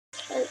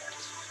But,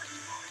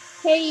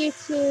 hey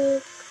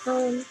YouTube,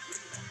 I'm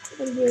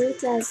here with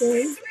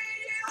Desmond,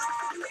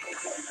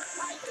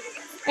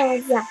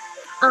 and yeah,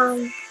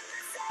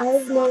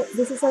 I've made,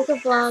 this is like a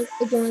vlog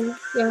again,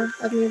 yeah,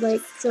 I've made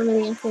like so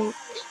many, I think.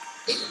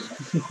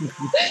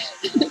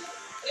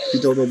 She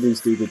told her to do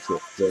stupid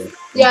shit, so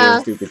Yeah.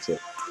 stupid shit.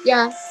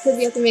 Yeah, because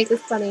you have to make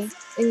this funny,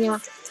 and yeah.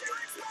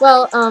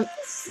 Well,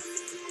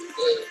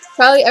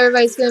 probably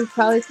everybody's gonna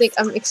probably think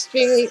I'm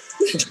extremely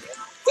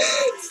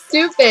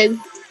stupid,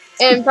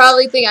 and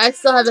probably think I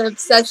still have an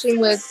obsession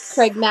with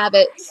Craig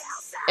Mabbitt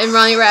and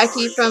Ronnie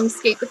Radke from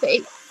Skate the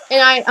Fate.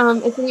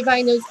 And if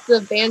anybody knows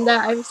the band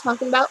that I was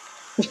talking about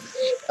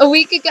a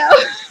week ago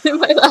in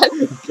my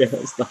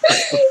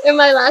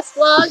last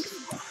vlog,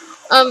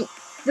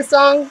 the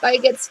song by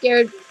Get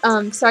Scared,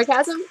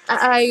 Sarcasm,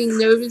 I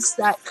noticed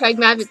that Craig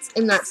Mabbitt's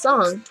in that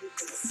song.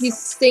 He's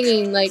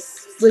singing like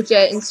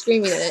legit and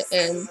screaming it,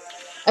 and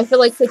I feel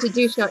like such a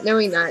douche not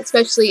knowing that,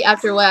 especially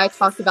after what I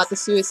talked about the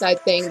suicide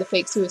thing, the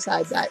fake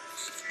suicide that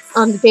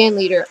the band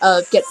leader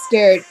of Get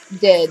Scared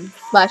did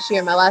last year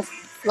in my last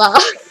vlog.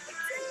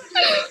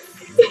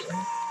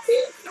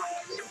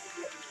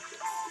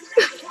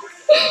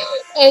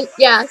 And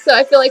yeah, so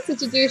I feel like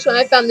such a douche when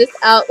I found this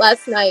out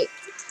last night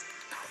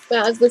when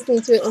I was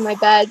listening to it in my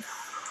bed.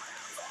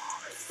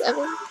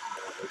 7.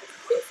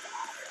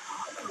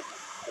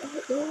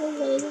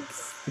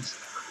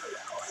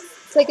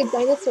 It's like a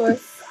dinosaur.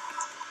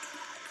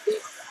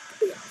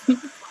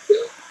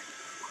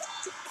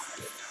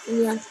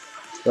 Yeah.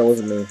 That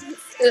wasn't me.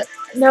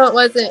 No, it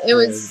wasn't. It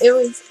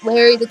was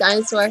Larry the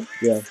dinosaur.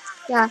 Yeah.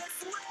 Yeah,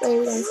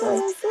 Larry the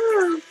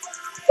dinosaur.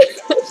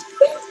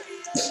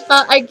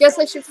 I guess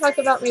I should talk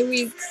about my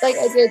week like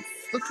I did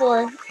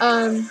before.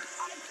 I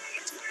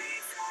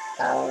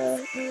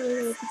don't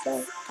know what to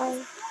say.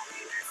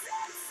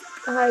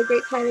 I had a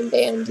great time in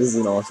band. This is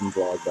an awesome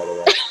vlog, by the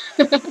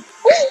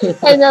way.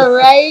 I know,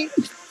 right?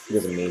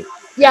 Because of me.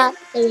 Yeah,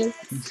 it is.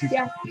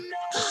 Yeah.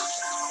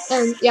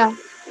 And yeah,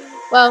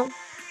 well,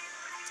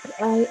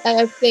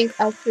 I think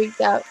I freaked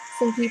out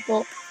some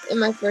people in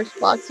my first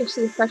vlog,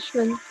 especially the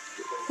freshmen,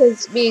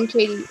 because me and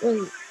Katie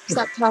wouldn't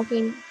stop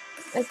talking,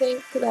 I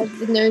think, because I've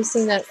been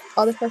noticing that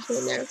all the freshmen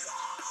in there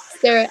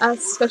stare at us,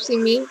 especially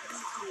me,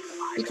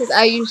 because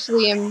I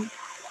usually am,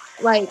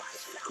 like,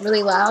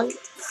 really loud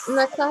in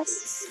that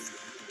class,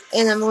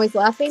 and I'm always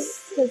laughing,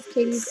 because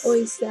Katie's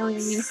always telling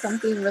me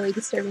something really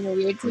disturbing or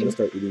weird, too. I'm gonna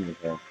start eating your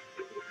hair.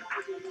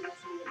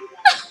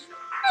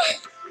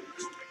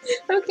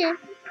 Okay.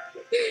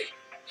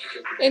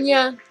 And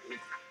yeah.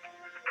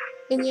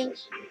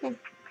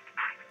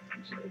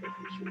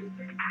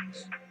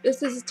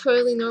 This is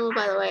totally normal,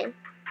 by the way.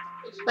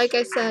 Like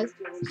I said,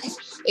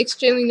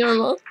 extremely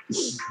normal.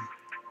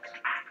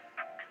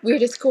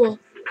 Weird is cool.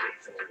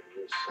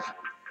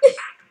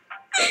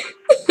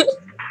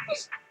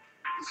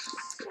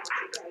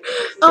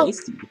 Oh,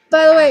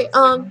 by the way,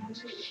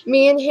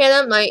 me and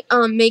Hannah might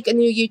make a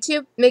new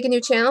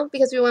channel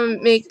because we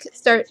want to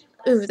start.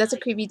 Ooh, that's a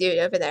creepy dude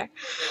over there.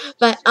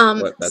 But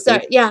What,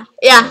 sorry, dude?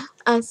 yeah.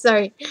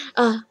 Sorry.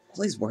 All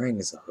he's wearing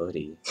is a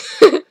hoodie.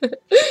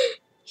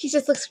 He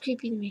just looks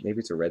creepy to me. Maybe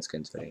it's a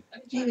Redskins thing.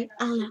 Maybe,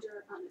 I don't know.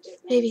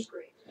 Maybe.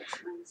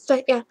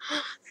 But yeah,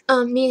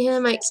 me and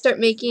Hannah might start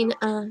making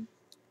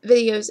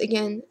videos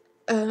again.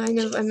 I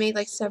know I made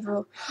like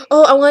several.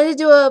 Oh, I wanted to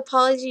do an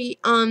apology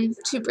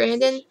to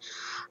Brandon.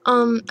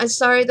 I'm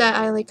sorry that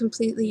I like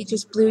completely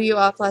just blew you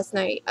off last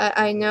night.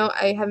 I know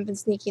I haven't been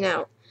sneaking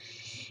out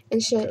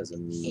and shit. Because of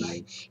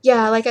me.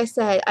 Yeah, like I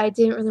said, I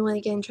didn't really want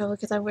to get in trouble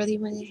because I really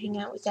wanted to hang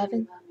out with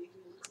Devin.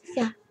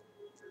 Yeah.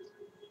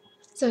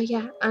 So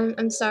yeah,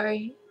 I'm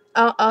sorry.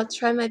 I'll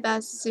try my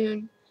best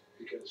soon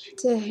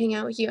to hang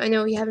out with you. I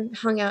know we haven't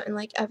hung out in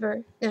like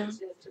ever now.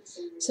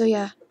 So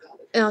yeah,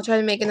 and I'll try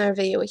to make another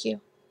video with you.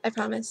 I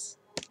promise.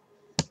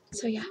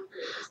 So yeah,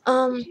 I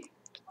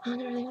don't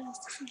really want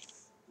to say.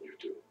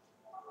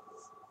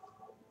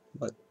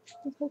 What?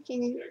 I'm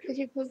poking you. Could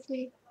you poke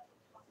me?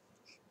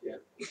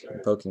 I'm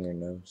poking your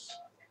nose.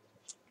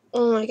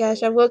 Oh my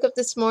gosh, I woke up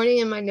this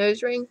morning and my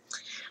nose ring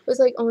was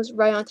like almost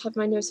right on top of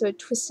my nose, so it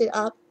twisted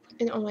up,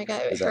 and oh my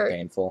god, it hurt. Is that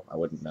painful? I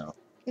wouldn't know.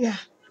 Yeah,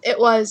 it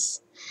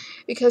was.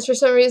 Because for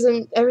some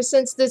reason, ever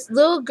since this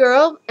little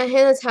girl at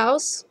Hannah's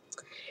house,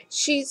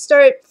 she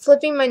started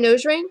flipping my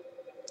nose ring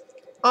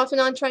off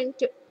and on, trying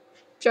to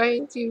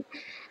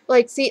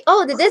like see,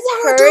 oh, did this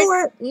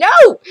hurt? No!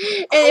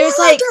 And it was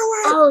like,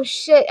 oh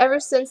shit, ever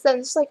since then,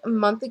 it's like a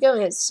month ago,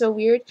 and it's so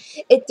weird.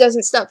 It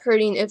doesn't stop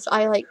hurting if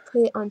I like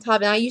put it on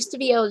top. And I used to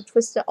be able to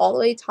twist it all the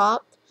way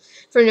top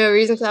for no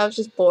reason because I was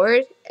just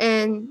bored,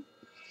 and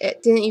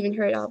it didn't even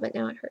hurt at all, but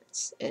now it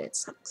hurts, and it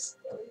sucks.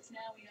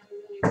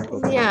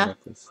 Yeah.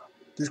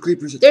 There's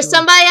creepers at the door. There's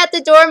somebody at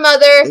the door,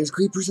 Mother. There's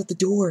creepers at the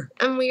door.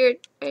 I'm weird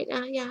right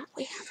now, yeah.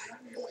 We have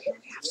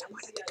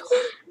someone at the door.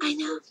 I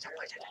know.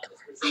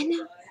 I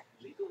know.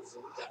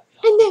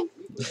 I know.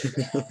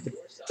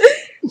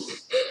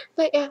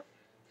 But yeah.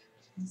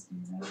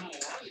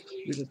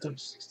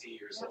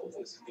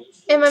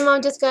 And my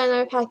mom just got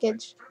another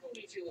package.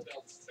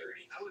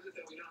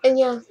 And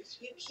yeah.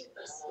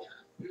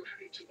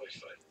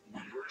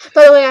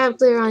 By the way, I have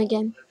glitter on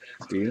again.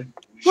 Do you?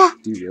 Yeah.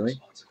 Do you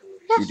really?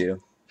 Yeah. You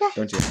do. Yeah.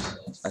 Don't you?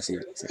 I see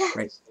it. See it. Yeah.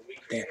 Right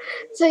there.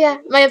 So yeah,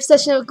 my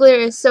obsession with glitter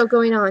is still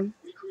going on.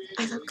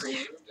 I love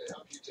glitter.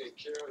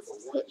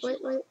 Wait.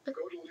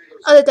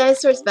 Oh, the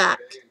dinosaur's back.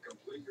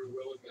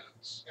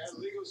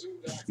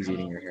 He's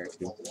eating your hair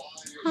too.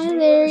 Hi,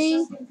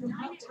 Larry.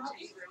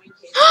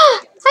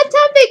 Hot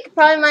topic.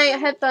 Probably my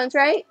headphones,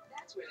 right?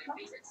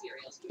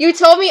 You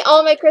told me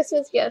all my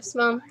Christmas gifts,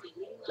 Mom.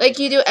 Like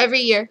you do every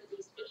year.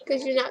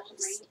 Because you're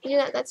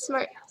not that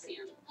smart.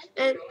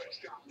 And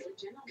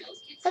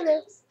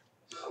hello.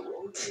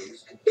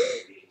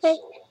 Hey.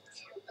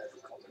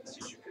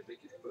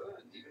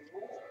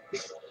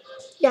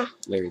 Yeah.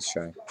 Larry's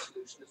shy.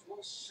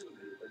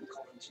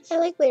 I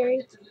like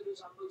Larry.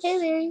 Hey,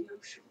 Larry.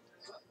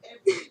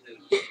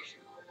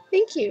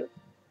 Thank you.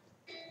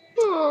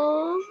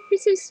 Aww, you're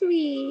so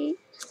sweet.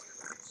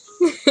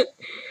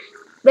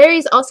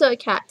 Larry's also a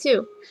cat,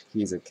 too.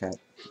 He's a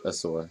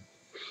catasaur.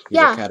 He's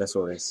Yeah. a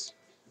catasaurus.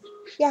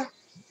 Yeah.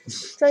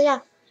 So, yeah.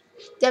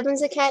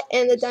 Devon's a cat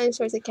and the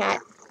dinosaur's a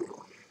cat.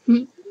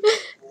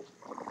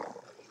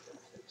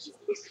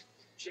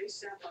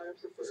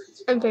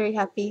 I'm very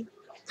happy.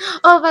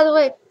 Oh, by the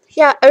way,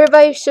 yeah,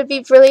 everybody should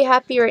be really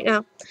happy right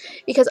now.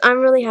 Because I'm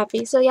really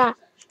happy. So, yeah.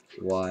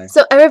 Why?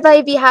 So,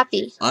 everybody be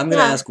happy. I'm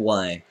gonna Yeah. ask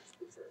why.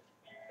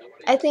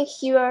 I think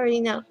you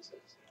already know.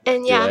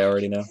 And Do I yeah.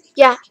 already know?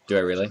 Yeah. Do I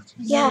really?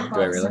 Yeah.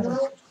 Do I really?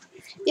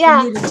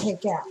 Yeah. For you to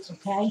take out,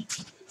 okay?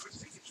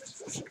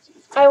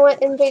 I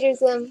want Invader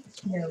Zim.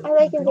 No, I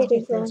like don't Invader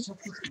get those. Zim.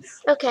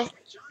 Okay.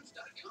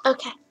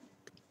 Okay.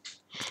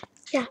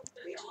 Yeah.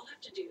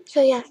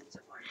 So yeah.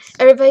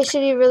 Everybody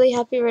should be really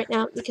happy right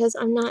now because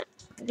I'm not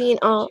being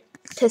all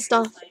pissed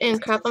off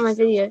and crap on my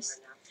videos.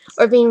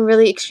 Or being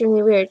really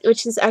extremely weird.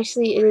 Which is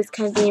actually, it is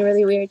kind of being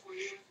really weird.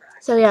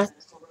 So yeah.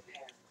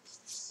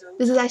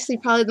 This is actually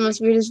probably the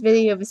most weirdest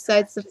video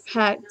besides the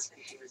fact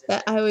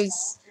that I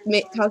was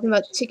talking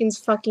about chickens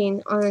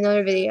fucking on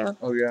another video.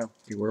 Oh yeah,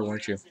 you were,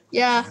 weren't you?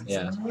 Yeah.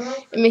 Yeah.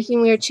 And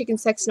making weird chicken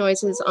sex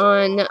noises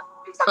on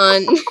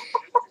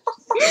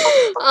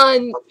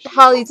on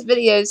Holly's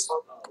videos,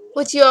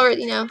 which you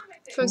already know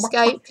from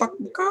Skype.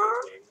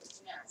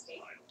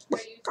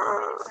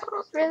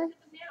 Really?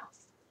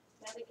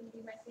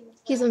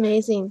 He's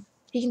amazing.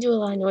 He can do a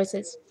lot of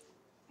noises.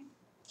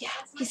 Yeah,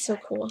 he's so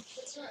cool.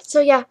 So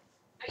yeah.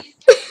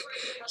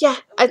 Yeah,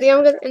 I think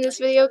I'm going to end this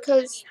video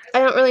because I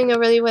don't really know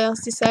what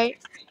else to say.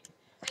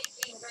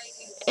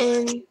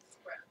 And...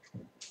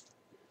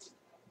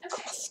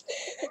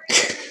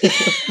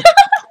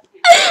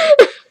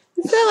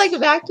 Is that like a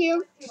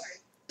vacuum?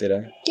 Did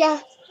I?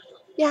 Yeah.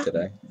 Yeah. Did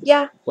I?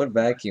 Yeah. What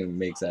vacuum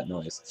makes that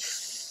noise?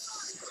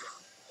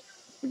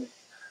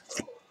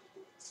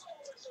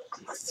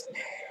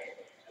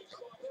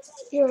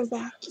 You're a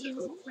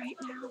vacuum right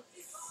now.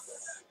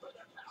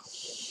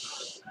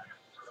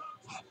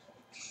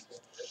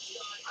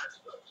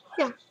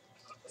 Yeah.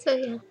 So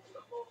yeah.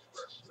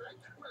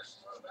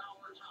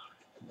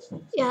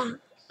 Yeah.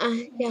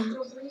 Yeah.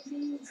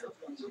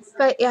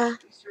 But yeah.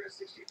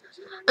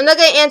 I'm not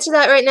gonna answer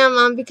that right now,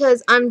 Mom,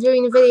 because I'm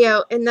doing a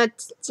video, and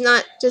that's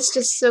not just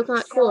so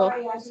not cool.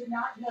 Sorry, I did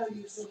not know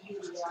you said you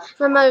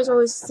were. My mother's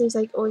always seems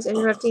like always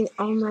interrupting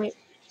all my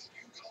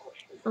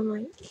I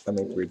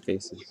make weird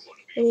faces.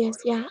 videos.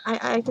 Yeah,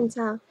 I can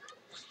tell.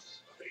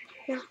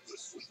 Yeah.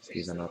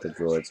 These are not the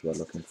droids we're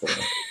looking for.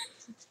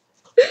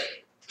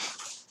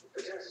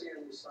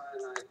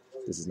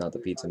 This is not the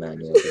pizza man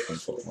you're looking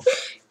for.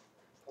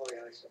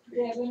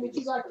 Devin, would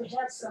you like to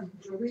have some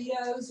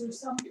Doritos or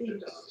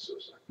something?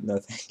 No,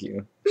 thank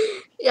you.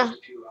 Yeah.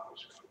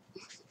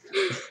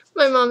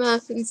 My mom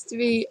happens to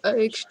be an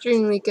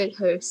extremely good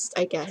host,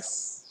 I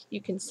guess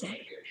you can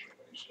say.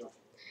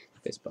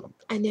 Fist bump.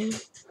 I know.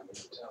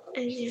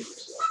 I know.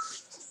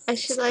 I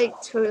should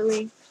like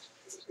totally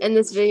end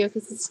this video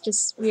because it's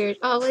just weird.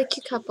 Oh, what a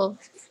cute couple.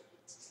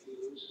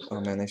 Oh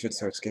man, they should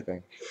start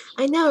skipping.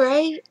 I know,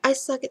 right? I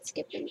suck at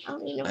skipping. I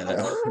don't even know I how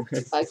know.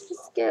 to fuck to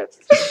skip.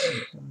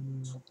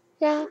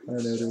 Yeah. I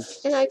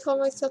noticed. And I call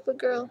myself a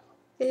girl.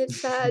 And it's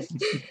sad.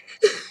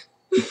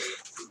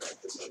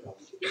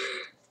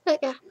 But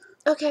yeah.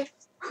 Okay.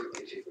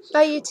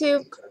 Bye,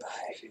 YouTube.